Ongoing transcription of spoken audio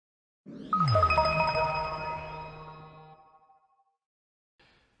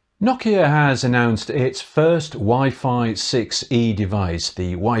Nokia has announced its first Wi-Fi 6E device,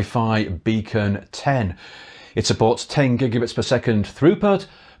 the Wi-Fi Beacon 10. It supports 10 gigabits per second throughput,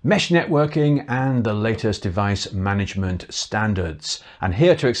 mesh networking and the latest device management standards. And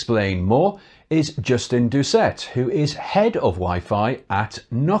here to explain more is Justin Doucette, who is head of Wi-Fi at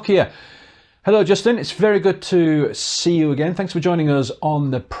Nokia. Hello Justin, it's very good to see you again. Thanks for joining us on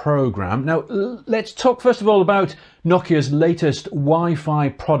the programme. Now let's talk first of all about Nokia's latest Wi-Fi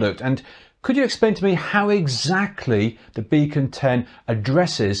product, and could you explain to me how exactly the Beacon 10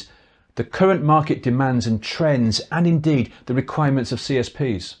 addresses the current market demands and trends and indeed the requirements of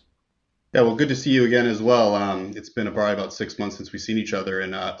CSPs? Yeah, well, good to see you again as well. It's been probably about 6 months since we've seen each other,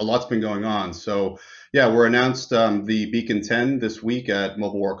 and a lot's been going on. So, yeah, we're announced the Beacon 10 this week at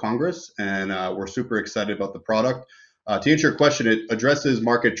Mobile World Congress, and we're super excited about the product. To answer your question, it addresses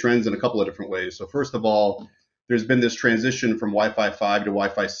market trends in a couple of different ways. So, first of all, there's been this transition from Wi-Fi 5 to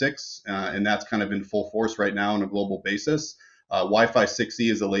Wi-Fi 6, and that's kind of in full force right now on a global basis. Wi-Fi 6E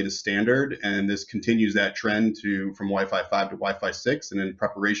is the latest standard, and this continues that trend from Wi-Fi 5 to Wi-Fi 6, and in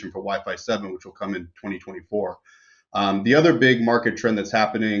preparation for Wi-Fi 7, which will come in 2024. The other big market trend that's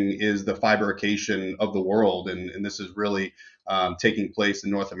happening is the fiberification of the world, and this is really taking place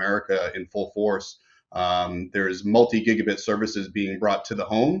in North America in full force. There's multi-gigabit services being brought to the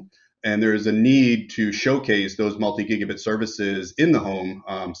home, and there's a need to showcase those multi-gigabit services in the home,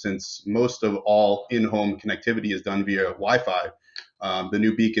 since most of all in-home connectivity is done via Wi-Fi. The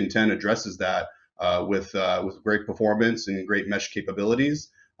new Beacon 10 addresses that with great performance and great mesh capabilities.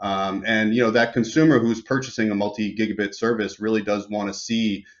 And that consumer who's purchasing a multi-gigabit service really does want to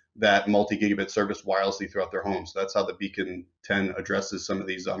see that multi-gigabit service wirelessly throughout their home. So that's how the Beacon 10 addresses some of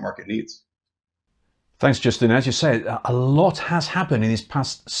these market needs. Thanks, Justin. As you say, a lot has happened in these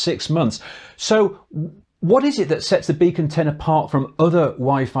past 6 months. So what is it that sets the Beacon 10 apart from other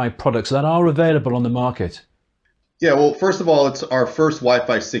Wi-Fi products that are available on the market? Yeah, well, first of all, it's our first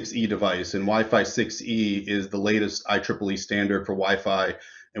Wi-Fi 6E device, and Wi-Fi 6E is the latest IEEE standard for Wi-Fi.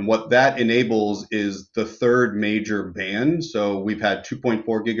 And what that enables is the third major band. So we've had 2.4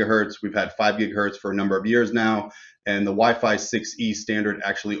 gigahertz, we've had 5 gigahertz for a number of years now, and the Wi-Fi 6E standard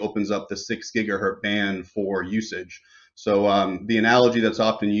actually opens up the 6 gigahertz band for usage. So the analogy that's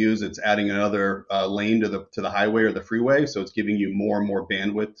often used, it's adding another lane to the highway or the freeway. So it's giving you more and more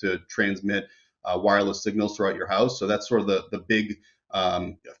bandwidth to transmit wireless signals throughout your house. So that's sort of the big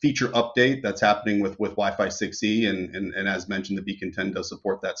feature update that's happening with Wi-Fi 6E, and as mentioned, the Beacon 10 does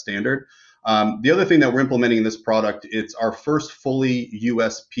support that standard. The other thing that we're implementing in this product, it's our first fully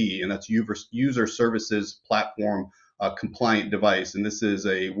USP, and that's User Services Platform compliant device, and this is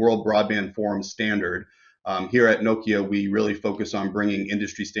a World Broadband Forum standard. Here at Nokia, we really focus on bringing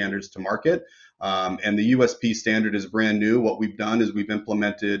industry standards to market, and the USP standard is brand new. What we've done is we've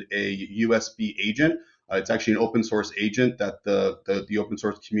implemented a USB agent. It's actually an open source agent that the open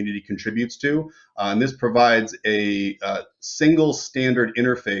source community contributes to. And this provides a single standard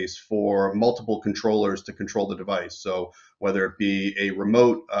interface for multiple controllers to control the device. So whether it be a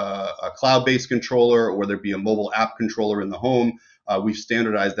remote, a cloud-based controller, or whether it be a mobile app controller in the home, we've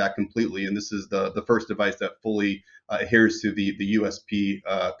standardized that completely. And this is the first device that fully adheres to the USP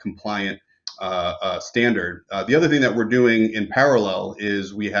compliant standard. The other thing that we're doing in parallel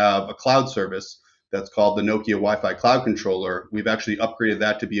is we have a cloud service that's called the Nokia Wi-Fi Cloud Controller. We've actually upgraded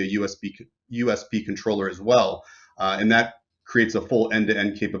that to be a USB controller as well. And that creates a full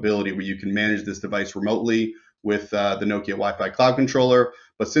end-to-end capability where you can manage this device remotely with the Nokia Wi-Fi Cloud Controller.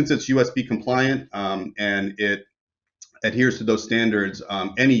 But since it's USB compliant and it adheres to those standards,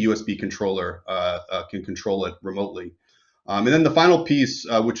 any USB controller can control it remotely. And then the final piece,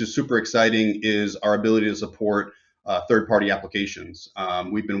 which is super exciting, is our ability to support third-party applications.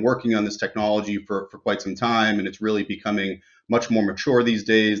 We've been working on this technology for quite some time, and it's really becoming much more mature these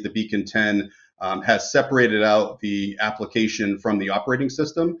days. The Beacon 10 has separated out the application from the operating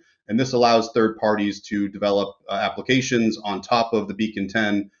system, and this allows third parties to develop applications on top of the Beacon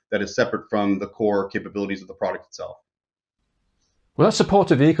 10 that is separate from the core capabilities of the product itself. Well, that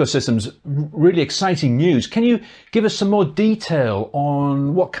supportive ecosystem's really exciting news. Can you give us some more detail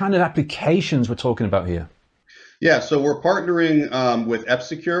on what kind of applications we're talking about here? Yeah, so we're partnering with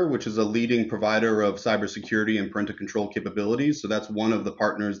F-Secure, which is a leading provider of cybersecurity and parental control capabilities. So that's one of the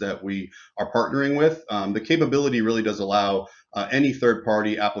partners that we are partnering with. The capability really does allow any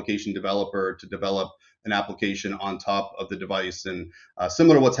third-party application developer to develop an application on top of the device. And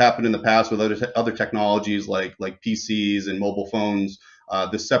similar to what's happened in the past with other technologies like PCs and mobile phones,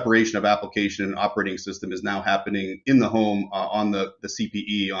 the separation of application and operating system is now happening in the home on the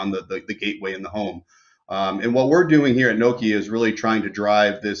CPE, on the gateway in the home. And what we're doing here at Nokia is really trying to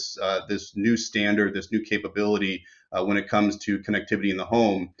drive this new standard, this new capability when it comes to connectivity in the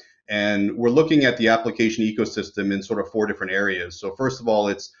home. And we're looking at the application ecosystem in sort of 4 different areas. So first of all,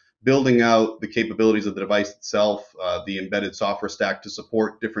 it's building out the capabilities of the device itself, the embedded software stack to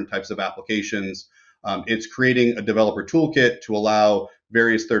support different types of applications. It's creating a developer toolkit to allow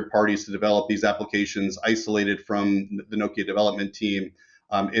various third parties to develop these applications isolated from the Nokia development team.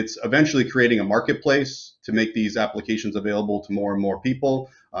 It's eventually creating a marketplace to make these applications available to more and more people.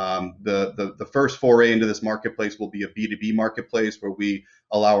 The first foray into this marketplace will be a B2B marketplace where we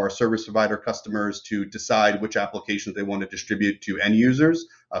allow our service provider customers to decide which applications they want to distribute to end users,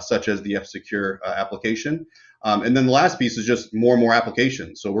 such as the F-Secure application. And then the last piece is just more and more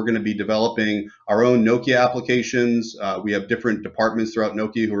applications. So we're going to be developing our own Nokia applications. We have different departments throughout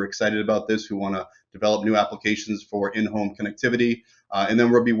Nokia who are excited about this, who want to develop new applications for in-home connectivity. And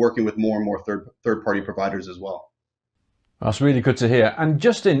then we'll be working with more and more third-party providers as well. That's really good to hear. And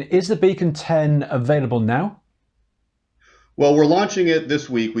Justin, is the Beacon 10 available now? Well, we're launching it this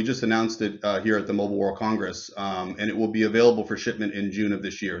week. We just announced it here at the Mobile World Congress, and it will be available for shipment in June of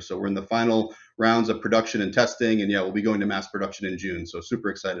this year. So we're in the final rounds of production and testing, and yeah, we'll be going to mass production in June. So super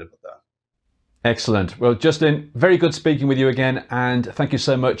excited about that. Excellent. Well, Justin, very good speaking with you again, and thank you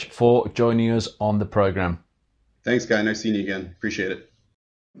so much for joining us on the program. Thanks, Guy. Nice seeing you again. Appreciate it.